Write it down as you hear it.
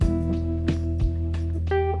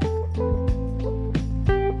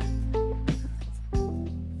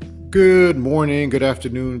Good morning, good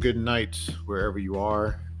afternoon, good night, wherever you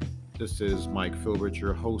are. This is Mike Filbert,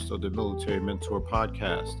 your host of the Military Mentor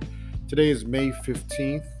Podcast. Today is May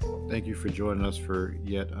 15th. Thank you for joining us for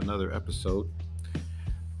yet another episode.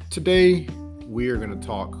 Today, we are going to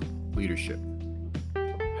talk leadership,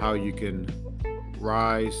 how you can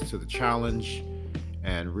rise to the challenge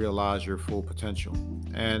and realize your full potential.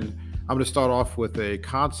 And I'm going to start off with a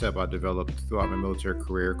concept I developed throughout my military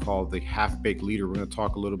career called the half-baked leader. We're going to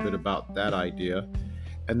talk a little bit about that idea.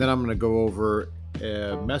 And then I'm going to go over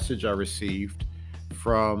a message I received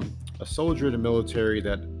from a soldier in the military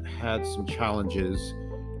that had some challenges,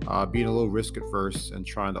 being a little risk adverse and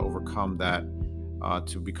trying to overcome that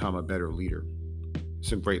to become a better leader.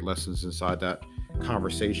 Some great lessons inside that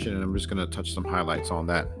conversation, and I'm just going to touch some highlights on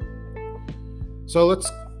that. So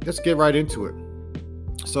let's get right into it.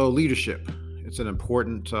 So leadership, it's an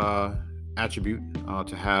important attribute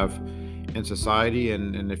to have in society,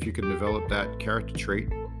 and if you can develop that character trait,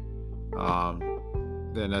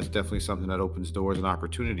 then that's definitely something that opens doors and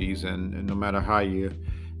opportunities. And no matter how you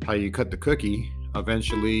cut the cookie,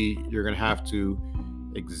 eventually you're going to have to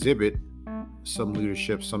exhibit some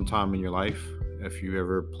leadership sometime in your life. If you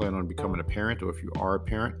ever plan on becoming a parent, or if you are a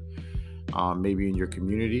parent, maybe in your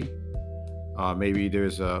community, maybe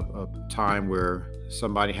there's a time where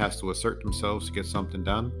somebody has to assert themselves to get something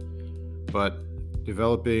done. But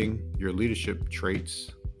developing your leadership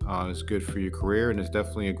traits is good for your career, and it's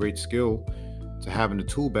definitely a great skill to have in the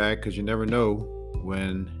tool bag, because you never know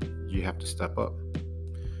when you have to step up.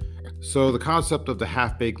 So the concept of the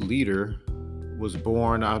half-baked leader was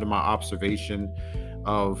born out of my observation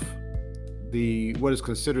of what is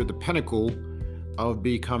considered the pinnacle of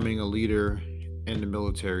becoming a leader in the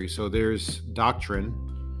military. So there's doctrine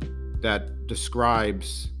that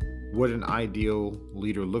describes what an ideal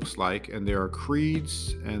leader looks like, and there are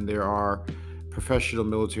creeds and there are professional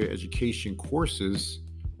military education courses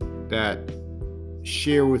that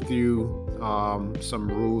share with you some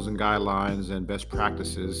rules and guidelines and best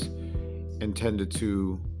practices intended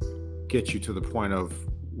to get you to the point of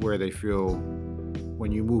where they feel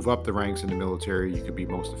when you move up the ranks in the military, you can be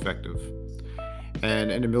most effective.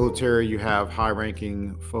 And in the military, you have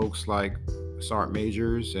high-ranking folks like sergeant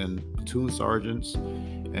majors and platoon sergeants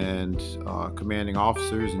and commanding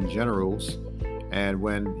officers and generals. And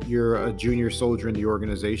when you're a junior soldier in the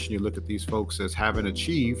organization, you look at these folks as having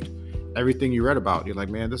achieved everything you read about. You're like,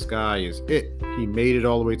 man, this guy is it. He made it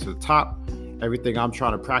all the way to the top. Everything I'm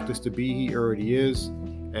trying to practice to be, he already is.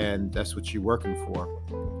 And that's what you're working for.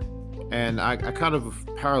 And I kind of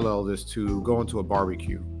parallel this to going to a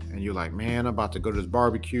barbecue. And you're like, man, I'm about to go to this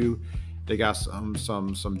barbecue. They got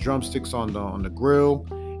some drumsticks on the grill,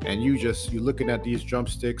 and you're looking at these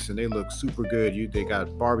drumsticks, and they look super good. They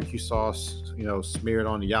got barbecue sauce, smeared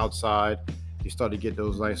on the outside. You start to get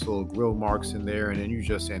those nice little grill marks in there, and then you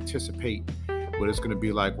just anticipate what it's going to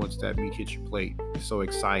be like once that meat hits your plate. You're so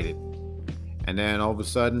excited. And then all of a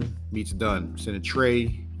sudden, meat's done. It's in a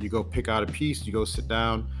tray. You go pick out a piece. You go sit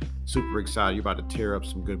down. Super excited. You're about to tear up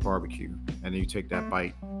some good barbecue. And then you take that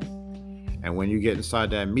bite. And when you get inside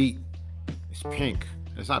that meat, it's pink.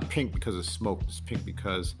 It's not pink because it's smoked. It's pink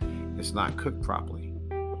because it's not cooked properly.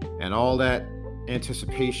 And all that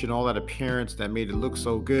anticipation, all that appearance that made it look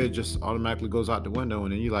so good just automatically goes out the window.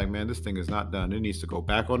 And then you're like, man, this thing is not done. It needs to go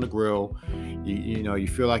back on the grill. You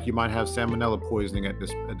feel like you might have salmonella poisoning at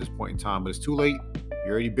this point in time, but it's too late.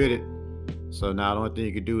 You already bit it. So now the only thing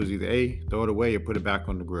you could do is either A, throw it away, or put it back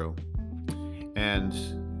on the grill. And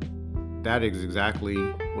that is exactly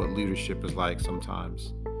what leadership is like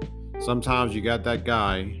sometimes. Sometimes you got that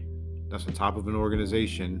guy that's on top of an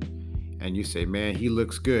organization, and you say, man, he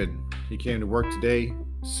looks good. He came to work today,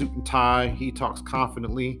 suit and tie. He talks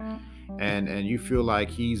confidently, and you feel like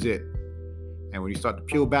he's it. And when you start to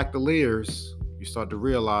peel back the layers, you start to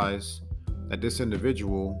realize that this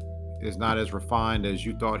individual is not as refined as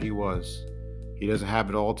you thought he was. He doesn't have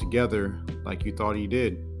it all together like you thought he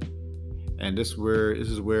did. And this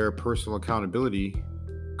is where personal accountability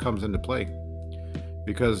comes into play,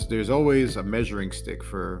 because there's always a measuring stick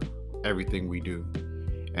for everything we do,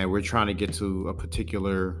 and we're trying to get to a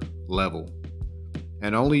particular level,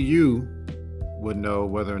 and only you would know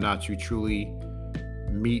whether or not you truly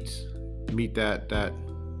meet that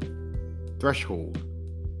threshold.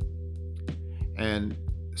 And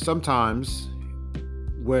sometimes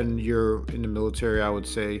when you're in the military, I would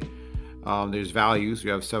say there's values. You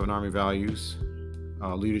have 7 Army values: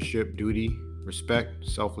 leadership, duty, respect,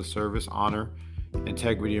 selfless service, honor,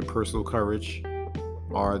 integrity, and personal courage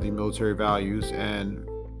are the military values. And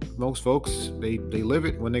most folks, they live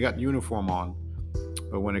it when they got the uniform on.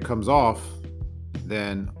 But when it comes off,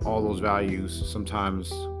 then all those values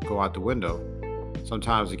sometimes go out the window.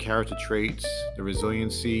 Sometimes the character traits, the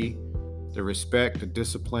resiliency, the respect, the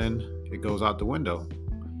discipline, it goes out the window.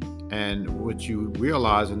 And what you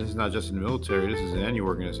realize, and this is not just in the military, this is in any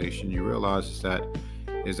organization, you realize is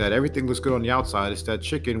that everything looks good on the outside. It's that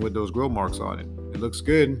chicken with those grill marks on it. It looks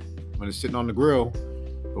good when it's sitting on the grill,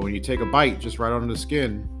 but when you take a bite just right under the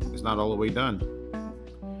skin, it's not all the way done.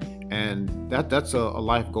 And that's a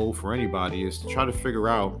life goal for anybody, is to try to figure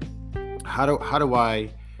out how do I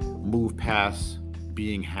move past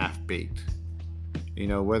being half-baked.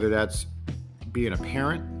 Whether that's being a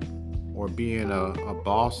parent or being a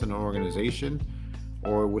boss in an organization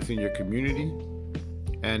or within your community.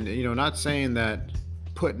 And, not saying that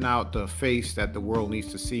putting out the face that the world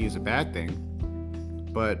needs to see is a bad thing,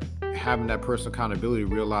 but having that personal accountability,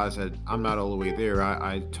 realize that I'm not all the way there.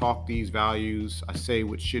 I talk these values, I say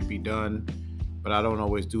what should be done, but I don't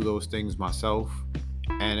always do those things myself.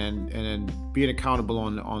 And then being accountable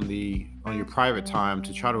on your private time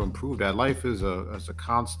to try to improve that. Life is a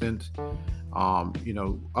constant,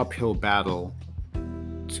 uphill battle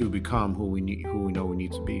to become who we know we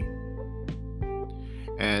need to be.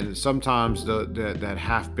 And sometimes that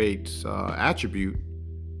half-baked attribute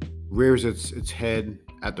rears its head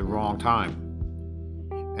at the wrong time,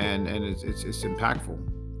 and it's impactful.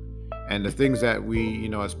 And the things that we,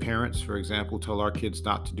 as parents, for example, tell our kids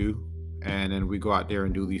not to do, and then we go out there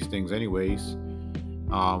and do these things anyways,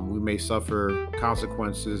 we may suffer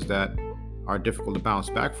consequences that are difficult to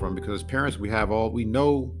bounce back from, because as parents we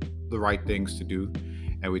know the right things to do,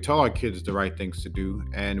 and we tell our kids the right things to do,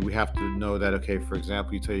 and we have to know that, okay, for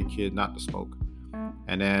example, you tell your kid not to smoke,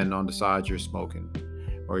 and then on the side you're smoking.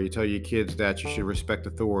 Or you tell your kids that you should respect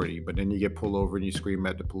authority, but then you get pulled over and you scream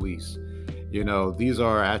at the police. These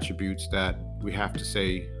are attributes that we have to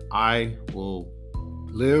say, I will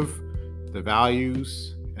live the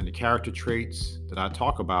values and the character traits that I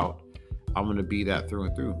talk about. I'm going to be that through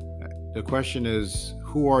and through. The question is,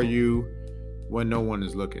 who are you when no one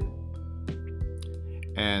is looking?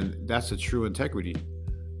 And that's a true integrity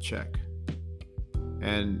check.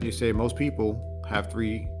 And you say most people have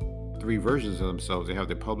three versions of themselves. They have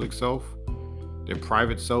their public self, their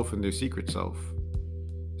private self, and their secret self.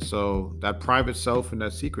 So that private self and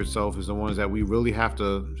that secret self is the ones that we really have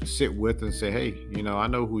to sit with and say, hey, I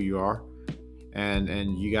know who you are, and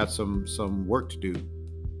you got some work to do,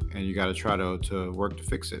 and you got to try to work to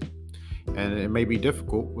fix it. And it may be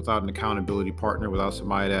difficult without an accountability partner, without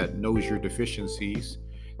somebody that knows your deficiencies.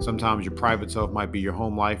 Sometimes your private self might be your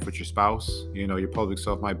home life with your spouse. Your public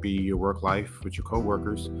self might be your work life with your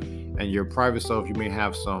coworkers. And your private self, you may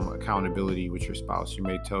have some accountability with your spouse. He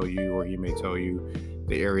may tell you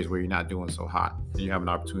the areas where you're not doing so hot, and you have an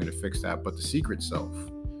opportunity to fix that. But the secret self,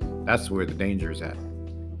 that's where the danger is at.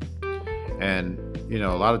 And, a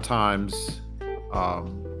lot of times,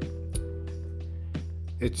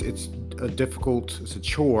 it's a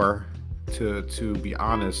chore to be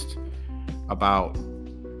honest about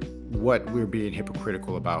what we're being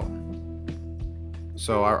hypocritical about.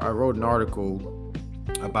 So I wrote an article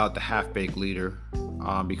about the half-baked leader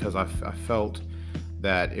because I felt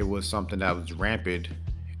that it was something that was rampant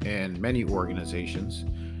in many organizations.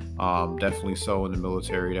 Definitely so in the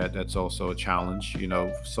military. That's also a challenge.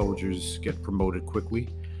 Soldiers get promoted quickly,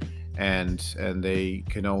 and they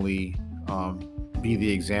can only be the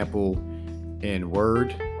example in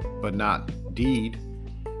word, but not deed.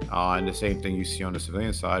 And the same thing you see on the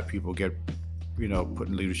civilian side. People get, put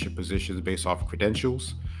in leadership positions based off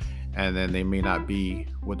credentials, and then they may not be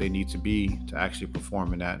what they need to be to actually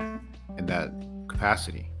perform in that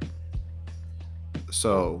capacity.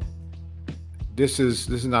 So this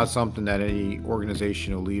is not something that any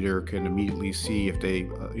organizational leader can immediately see if they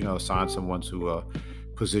assign someone to a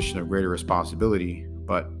position of greater responsibility.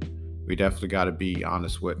 But we definitely got to be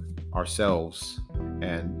honest with ourselves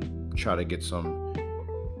and try to get some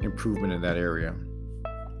improvement in that area.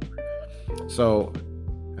 So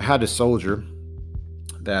I had a soldier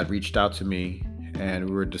that reached out to me, and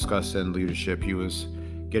we were discussing leadership. He was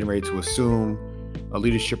getting ready to assume a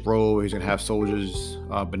leadership role where he's going to have soldiers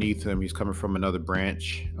beneath him. He's coming from another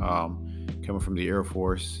branch, coming from the Air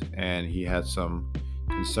Force, and he had some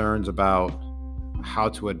concerns about how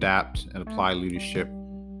to adapt and apply leadership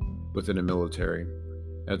within the military,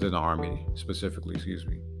 within the Army specifically,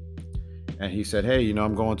 And he said, hey,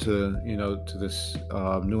 I'm going to this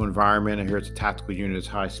new environment, and here it's a tactical unit, it's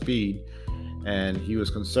high speed. And he was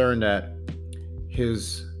concerned that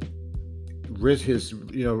his risk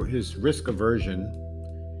aversion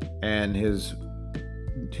and his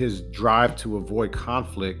drive to avoid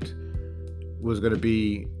conflict was going to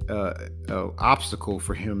be an obstacle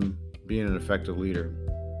for him being an effective leader.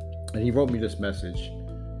 And he wrote me this message,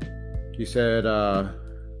 He said,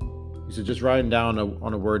 just writing down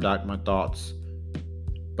on a Word doc my thoughts,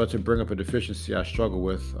 but to bring up a deficiency I struggle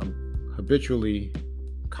with. I'm habitually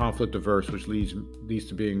conflict averse, which leads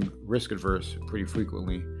to being risk adverse pretty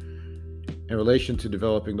frequently. In relation to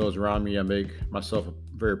developing those around me, I make myself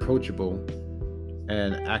very approachable,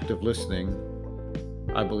 and active listening,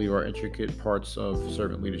 I believe, are intricate parts of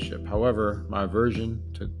servant leadership. However, my aversion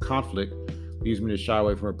to conflict leads me to shy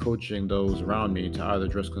away from approaching those around me to either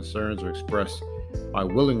address concerns or express my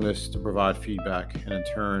willingness to provide feedback and, in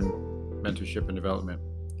turn, mentorship and development.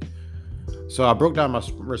 So I broke down my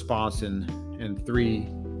response in three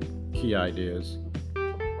key ideas.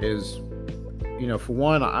 For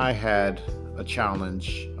one, I had a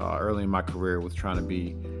challenge early in my career with trying to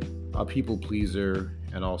be a people pleaser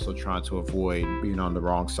and also trying to avoid being on the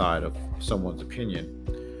wrong side of someone's opinion.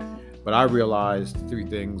 But I realized three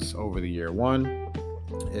things over the year. One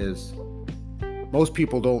is most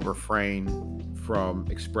people don't refrain from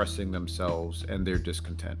expressing themselves and their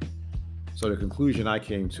discontent. So the conclusion I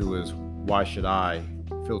came to is, why should I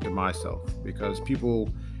filter myself? Because people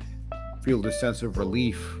feel this sense of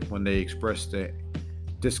relief when they express the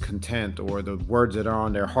discontent or the words that are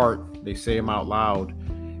on their heart. They say them out loud,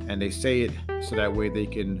 and they say it so that way they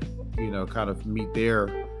can, kind of meet their,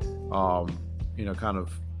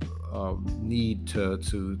 need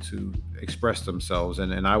to express themselves.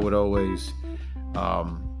 And I would always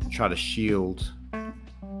try to shield,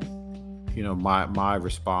 my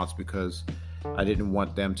response, because I didn't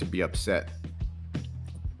want them to be upset.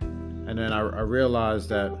 And then I realized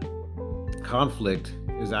that conflict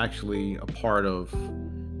is actually a part of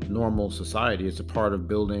normal society. It's a part of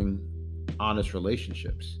building honest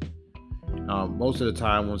relationships. Most of the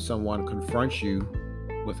time when someone confronts you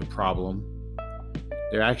with a problem,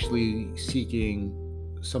 they're actually seeking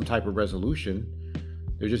some type of resolution.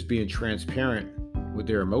 They're just being transparent with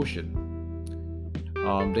their emotion.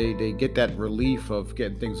 They get that relief of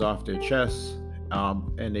getting things off their chest,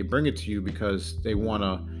 and they bring it to you because they want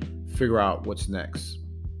to figure out what's next.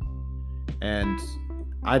 And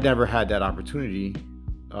I never had that opportunity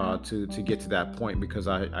to get to that point because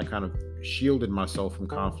I kind of shielded myself from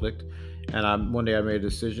conflict. And one day I made a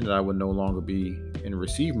decision that I would no longer be in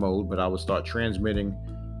receive mode, but I would start transmitting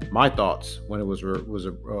my thoughts when it was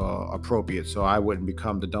appropriate, so I wouldn't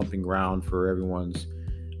become the dumping ground for everyone's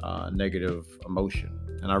negative emotion.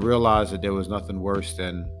 And I realized that there was nothing worse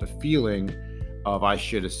than the feeling of I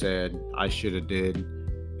should have said, I should have did,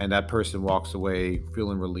 and that person walks away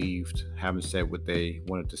feeling relieved, having said what they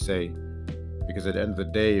wanted to say. Because at the end of the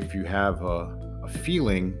day, if you have a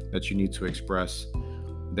feeling that you need to express,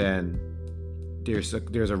 then there's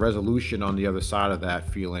a resolution on the other side of that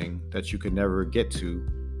feeling that you can never get to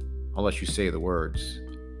unless you say the words.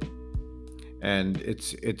 And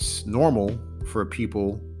it's normal for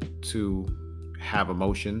people to have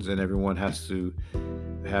emotions, and everyone has to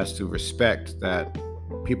respect that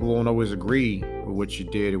people won't always agree with what you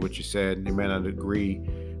did or what you said. They may not agree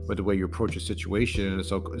with the way you approach a situation, and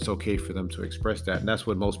it's okay for them to express that. And that's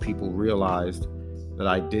what most people realized that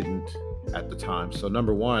I didn't at the time. So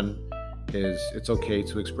number one is, it's okay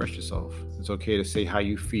to express yourself. It's okay to say how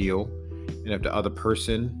you feel. And if the other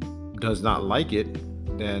person does not like it,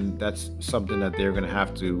 then that's something that they're going to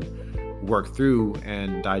have to work through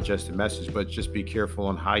and digest the message. But just be careful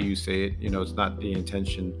on how you say it. It's not the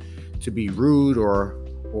intention to be rude or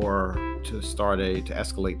to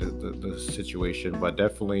escalate the situation, but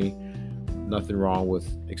definitely nothing wrong with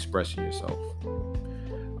expressing yourself.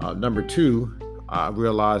 Number two, I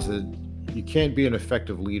realized that you can't be an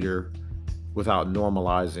effective leader without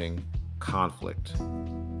normalizing conflict.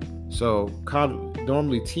 So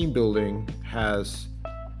normally team building has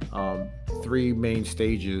three main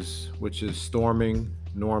stages, which is storming,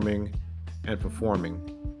 norming, and performing.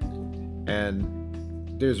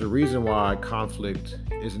 And there's a reason why conflict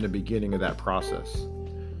is in the beginning of that process.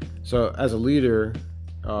 So as a leader,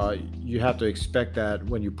 you have to expect that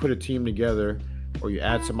when you put a team together, or you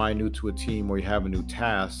add somebody new to a team, or you have a new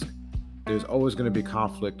task, there's always going to be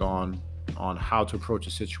conflict on how to approach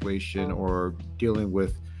a situation or dealing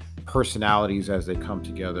with personalities as they come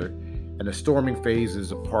together. And the storming phase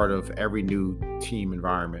is a part of every new team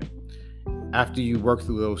environment. After you work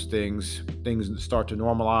through those things start to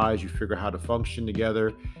normalize, you figure out how to function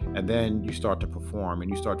together, and then you start to perform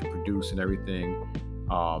and you start to produce, and everything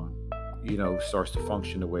starts to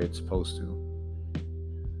function the way it's supposed to.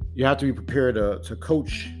 You have to be prepared to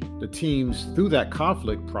coach the teams through that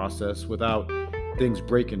conflict process without things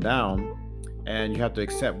breaking down. And you have to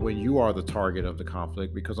accept when you are the target of the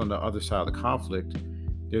conflict, because on the other side of the conflict,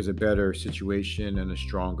 there's a better situation and a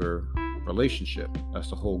stronger relationship.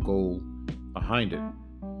 That's the whole goal behind it.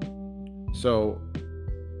 So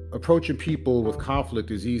approaching people with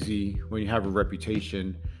conflict is easy when you have a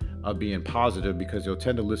reputation of being positive, because they'll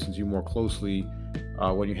tend to listen to you more closely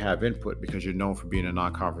when you have input, because you're known for being a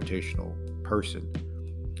non-confrontational person.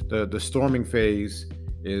 The storming phase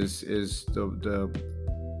is the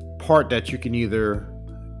part that you can either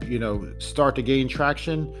start to gain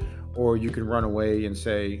traction, or you can run away and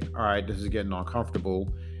say, all right, this is getting uncomfortable,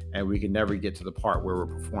 and we can never get to the part where we're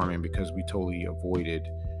performing because we totally avoided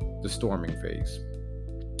the storming phase.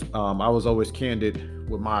 I was always candid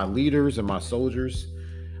with my leaders and my soldiers,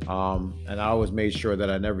 and I always made sure that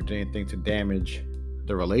I never did anything to damage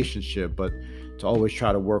the relationship, but to always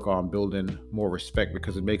try to work on building more respect,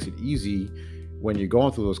 because it makes it easy when you're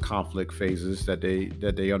going through those conflict phases that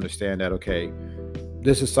they understand that, okay,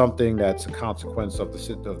 this is something that's a consequence of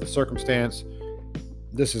the circumstance.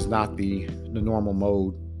 This is not the normal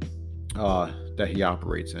mode that he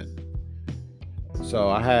operates in. So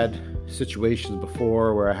I had situations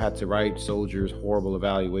before where I had to write soldiers horrible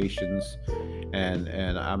evaluations, and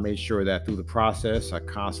I made sure that through the process I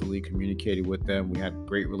constantly communicated with them. We had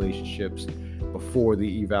great relationships before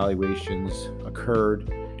the evaluations occurred,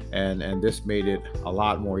 and this made it a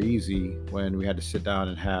lot more easy when we had to sit down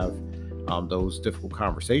and have those difficult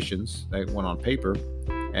conversations that went on paper.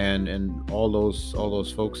 And all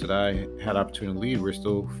those folks that I had opportunity to lead, we're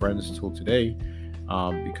still friends till today,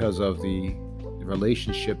 because of the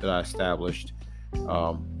relationship that I established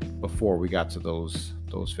before we got to those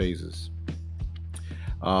phases.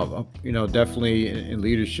 Definitely in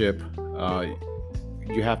leadership,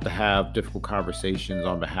 you have to have difficult conversations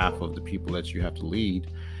on behalf of the people that you have to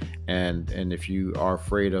lead, and if you are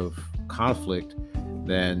afraid of conflict,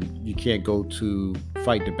 then you can't go to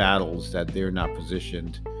fight the battles that they're not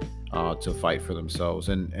positioned to fight for themselves.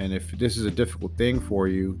 And if this is a difficult thing for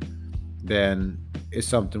you, then it's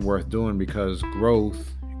something worth doing, because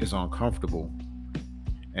growth is uncomfortable.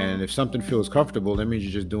 And if something feels comfortable, that means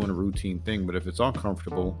you're just doing a routine thing. But if it's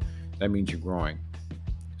uncomfortable, that means you're growing.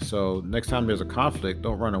 So next time there's a conflict,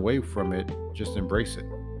 don't run away from it, just embrace it.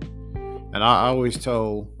 And I always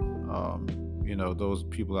tell those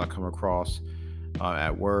people that I come across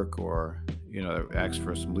at work, or ask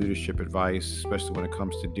for some leadership advice, especially when it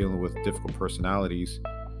comes to dealing with difficult personalities,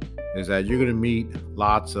 is that you're going to meet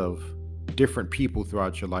lots of different people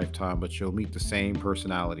throughout your lifetime, but you'll meet the same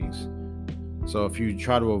personalities. So if you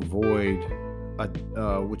try to avoid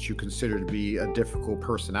what you consider to be a difficult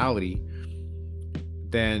personality,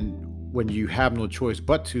 then when you have no choice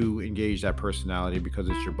but to engage that personality, because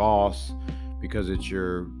it's your boss, because it's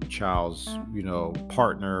your child's,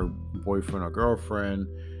 partner, boyfriend or girlfriend,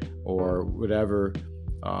 or whatever,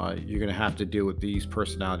 you're going to have to deal with these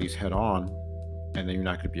personalities head on, and then you're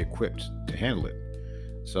not going to be equipped to handle it.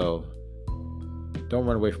 So don't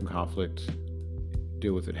run away from conflict.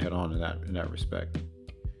 Deal with it head on in that respect.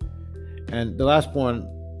 And the last point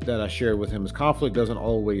that I shared with him is conflict doesn't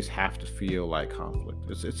always have to feel like conflict.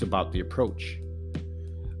 It's about the approach.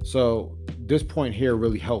 So this point here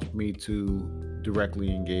really helped me to directly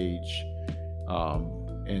engage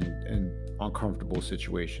in uncomfortable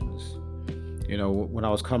situations. When I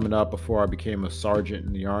was coming up, before I became a sergeant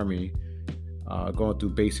in the Army, going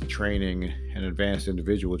through basic training and advanced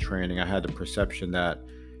individual training, I had the perception that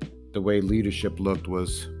the way leadership looked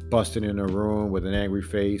was busting in a room with an angry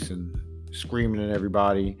face and screaming at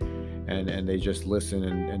everybody, and they just listen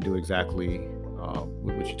and do exactly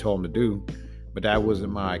what you told them to do. But that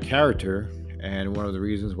wasn't my character, and one of the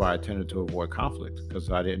reasons why I tended to avoid conflict, because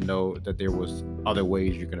I didn't know that there was other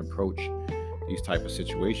ways you can approach these type of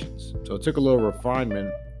situations. So it took a little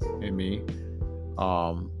refinement in me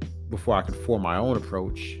before I could form my own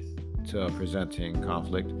approach to presenting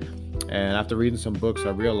conflict. And after reading some books,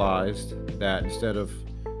 I realized that instead of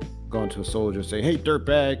going to a soldier and say, "Hey,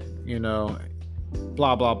 dirtbag,"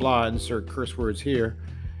 blah, blah, blah, insert curse words here,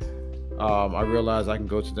 I realized I can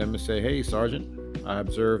go to them and say, "Hey, Sergeant, I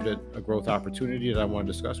observed a growth opportunity that I want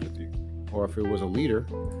to discuss with you." Or if it was a leader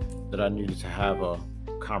that I needed to have a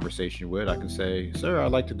conversation with, I can say, "Sir,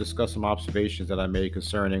 I'd like to discuss some observations that I made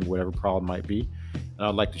concerning whatever problem might be, and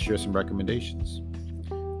I'd like to share some recommendations."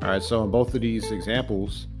 All right, so in both of these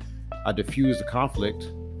examples, I diffused the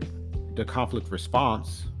conflict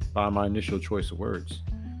response by my initial choice of words,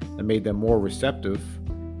 and made them more receptive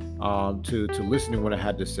to listening what I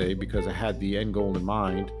had to say, because I had the end goal in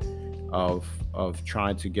mind of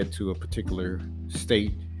trying to get to a particular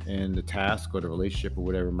state in the task or the relationship or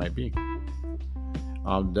whatever it might be.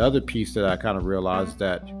 The other piece that I kind of realized,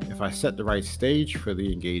 that if I set the right stage for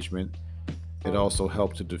the engagement, it also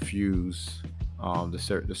helped to diffuse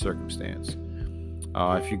the circumstance.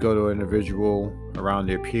 If you go to an individual around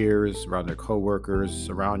their peers, around their coworkers,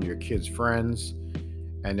 around your kids' friends,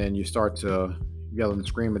 and then you start to yell and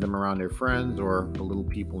scream at them around their friends or belittle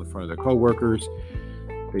people in front of their coworkers,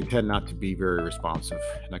 they tend not to be very responsive.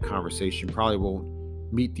 And that conversation probably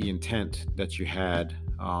won't meet the intent that you had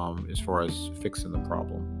as far as fixing the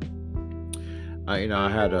problem. I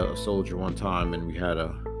had a soldier one time, and we had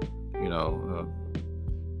a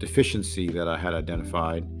deficiency that I had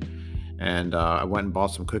identified, and I went and bought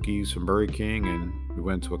some cookies from Burger King, and we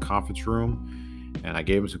went to a conference room, and I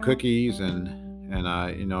gave him some cookies, and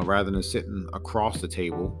I, rather than sitting across the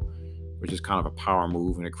table, which is kind of a power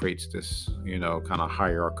move, and it creates this, kind of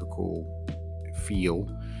hierarchical feel,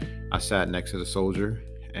 I sat next to the soldier,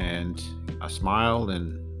 and I smiled,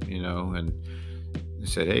 and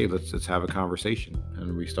said, "Hey, let's have a conversation,"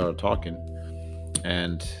 and we started talking,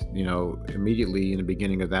 and immediately in the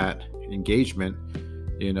beginning of that engagement,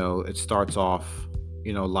 it starts off,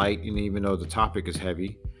 light, and even though the topic is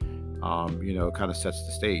heavy, it kind of sets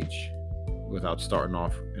the stage without starting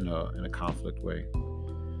off in a conflict way.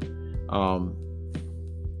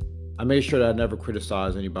 I made sure that I never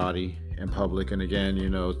criticize anybody in public, and again,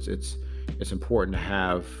 it's important to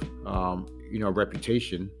have a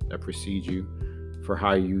reputation that precedes you for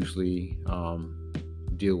how you usually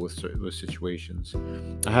deal with situations.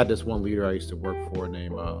 I had this one leader I used to work for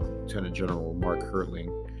named Lieutenant General Mark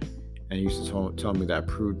Hertling, and he used to tell me that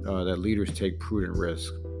that leaders take prudent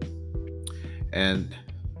risk. And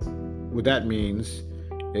what that means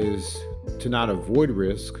is to not avoid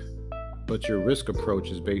risk, but your risk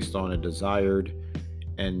approach is based on a desired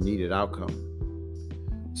and needed outcome.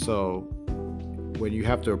 So when you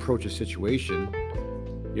have to approach a situation,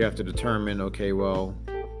 you have to determine, okay, well,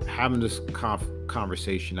 having this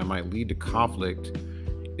conversation that might lead to conflict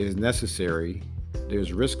is necessary.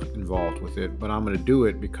 There's risk involved with it, but I'm going to do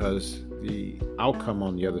it because the outcome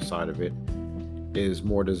on the other side of it is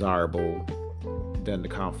more desirable than the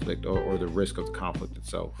conflict or the risk of the conflict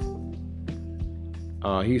itself.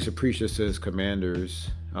 He used to preach this to his commanders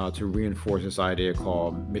to reinforce this idea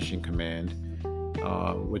called mission command,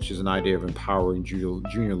 which is an idea of empowering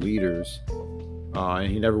junior leaders.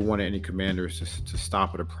 And he never wanted any commanders to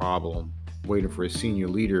stop at a problem, waiting for a senior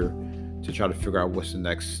leader to try to figure out what's the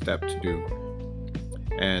next step to do.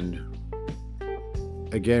 And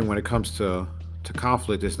again, when it comes to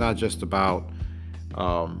conflict, it's not just about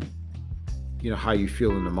how you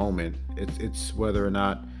feel in the moment. It's whether or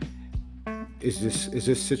not is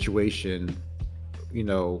this situation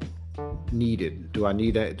needed. Do I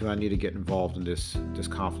need that? Do I need to get involved in this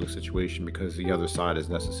conflict situation because the other side is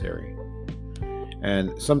necessary?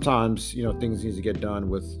 And sometimes things need to get done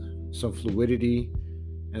with some fluidity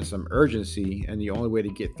and some urgency, and the only way to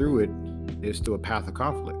get through it is through a path of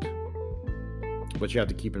conflict. But you have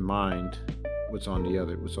to keep in mind what's on the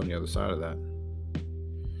other side of that.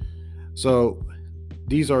 So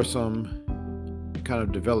these are some kind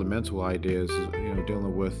of developmental ideas,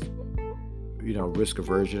 dealing with risk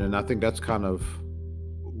aversion, and I think that's kind of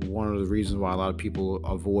one of the reasons why a lot of people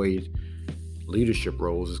avoid leadership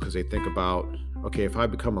roles, is because they think about, okay, if I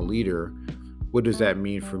become a leader, what does that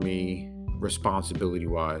mean for me responsibility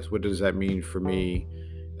wise? What does that mean for me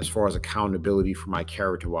as far as accountability for my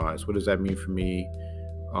character wise? What does that mean for me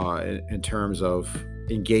in terms of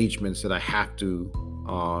engagements that I have to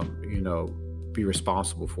be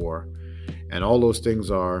responsible for? And all those things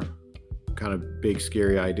are kind of big,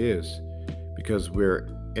 scary ideas, because we're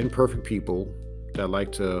imperfect people that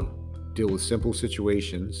like to deal with simple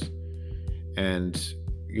situations, and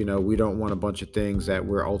we don't want a bunch of things that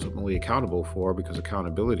we're ultimately accountable for, because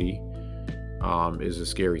accountability is a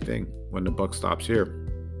scary thing when the buck stops here.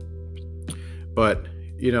 But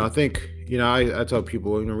I think I tell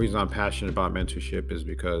people, the reason I'm passionate about mentorship is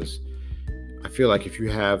because I feel like if you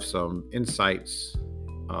have some insights,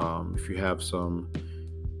 if you have some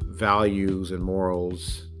values and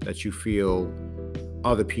morals that you feel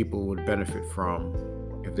other people would benefit from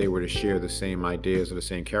if they were to share the same ideas or the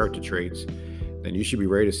same character traits, then you should be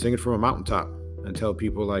ready to sing it from a mountaintop and tell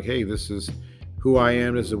people, like, hey, this is who I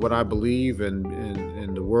am, this is what I believe, and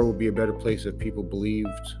the world would be a better place if people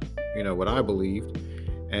believed what I believed.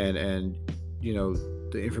 And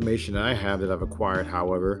the information that I have that I've acquired,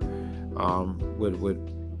 however, it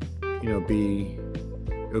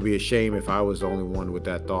would be a shame if I was the only one with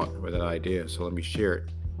that thought or that idea. So let me share it.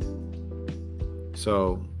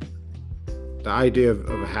 So the idea of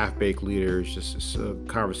a half-baked leader is just a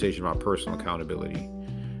conversation about personal accountability,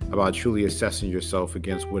 about truly assessing yourself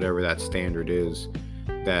against whatever that standard is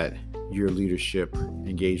that your leadership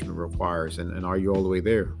engagement requires. And are you all the way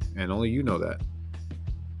there? And only you know that.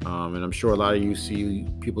 And I'm sure a lot of you see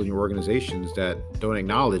people in your organizations that don't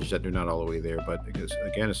acknowledge that they're not all the way there. But because,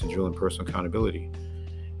 again, it's a drill in personal accountability.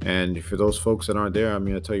 And for those folks that aren't there, I'm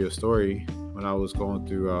going to tell you a story. When I was going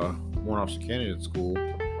through Warrant Officer Candidate School,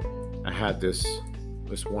 I had this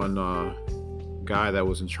one guy that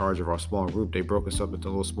was in charge of our small group. They broke us up into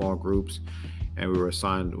little small groups, and we were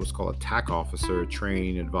assigned what's called a TAC officer,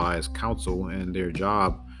 train, advise, counsel, and their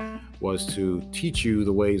job was to teach you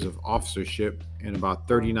the ways of officership in about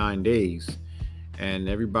 39 days. And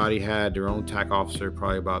everybody had their own TAC officer,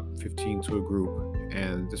 probably about 15 to a group.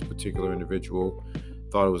 And this particular individual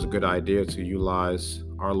thought it was a good idea to utilize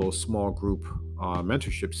our little small group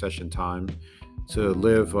mentorship session time to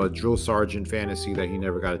live a drill sergeant fantasy that he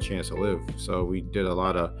never got a chance to live. So we did a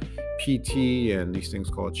lot of PT and these things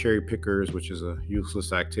called cherry pickers, which is a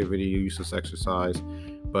useless activity, useless exercise,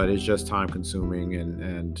 but it's just time consuming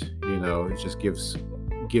and it just gives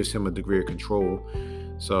him a degree of control.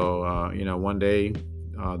 So one day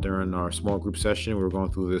during our small group session, we were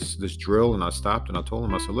going through this drill, and I stopped and I told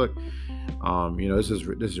him, I said, look, this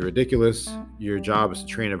is ridiculous. Your job is to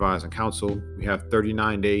train, advise, and counsel. We have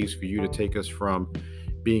 39 days for you to take us from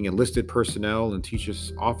being enlisted personnel and teach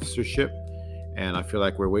us officership. And I feel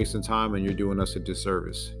like we're wasting time and you're doing us a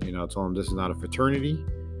disservice. I told him this is not a fraternity.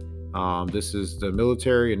 This is the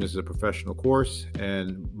military and this is a professional course.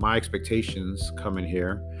 And my expectations coming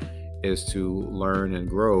here is to learn and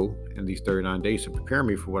grow in these 39 days to prepare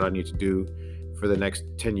me for what I need to do for the next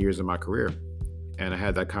 10 years of my career. And I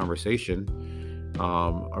had that conversation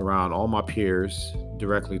around all my peers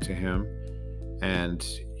directly to him. And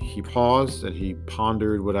he paused and he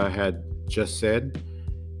pondered what I had just said.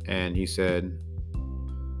 And he said,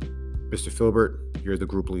 Mr. Filbert, you're the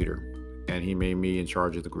group leader. And he made me in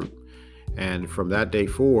charge of the group. And from that day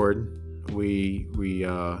forward, we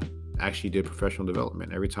actually did professional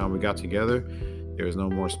development. Every time we got together, there was no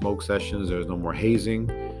more smoke sessions. There was no more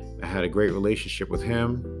hazing. I had a great relationship with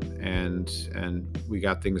him, and we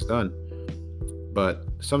got things done. But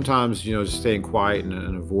sometimes, just staying quiet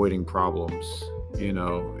and avoiding problems, it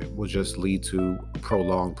will just lead to a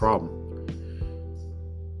prolonged problem.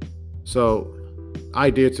 So,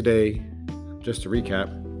 idea today, just to recap,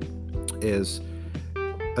 is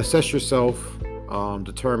assess yourself,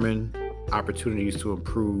 determine opportunities to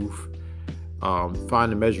improve,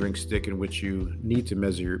 find a measuring stick in which you need to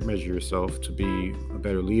measure yourself to be a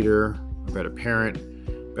better leader, a better parent,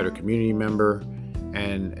 better community member,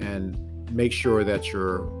 and make sure that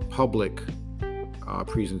your public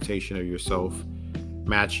presentation of yourself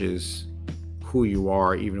matches who you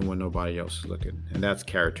are even when nobody else is looking. And that's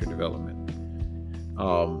character development.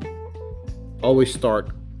 Always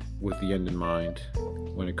start with the end in mind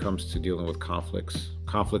when it comes to dealing with conflicts.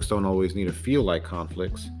 Conflicts don't always need to feel like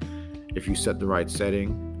conflicts. If you set the right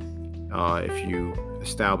setting, if you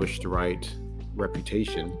establish the right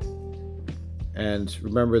reputation, and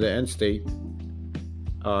remember the end state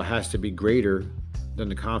has to be greater than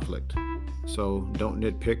the conflict. So don't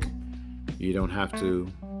nitpick. You don't have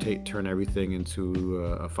to turn everything into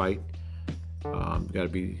a fight. You got to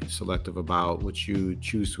be selective about what you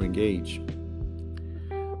choose to engage.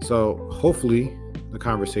 So hopefully the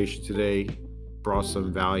conversation today brought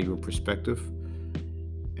some value and perspective,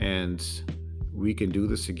 and we can do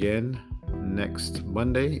this again next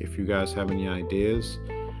Monday. If you guys have any ideas,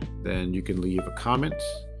 then you can leave a comment.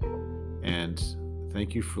 And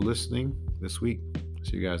thank you for listening this week.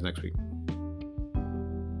 See you guys next week.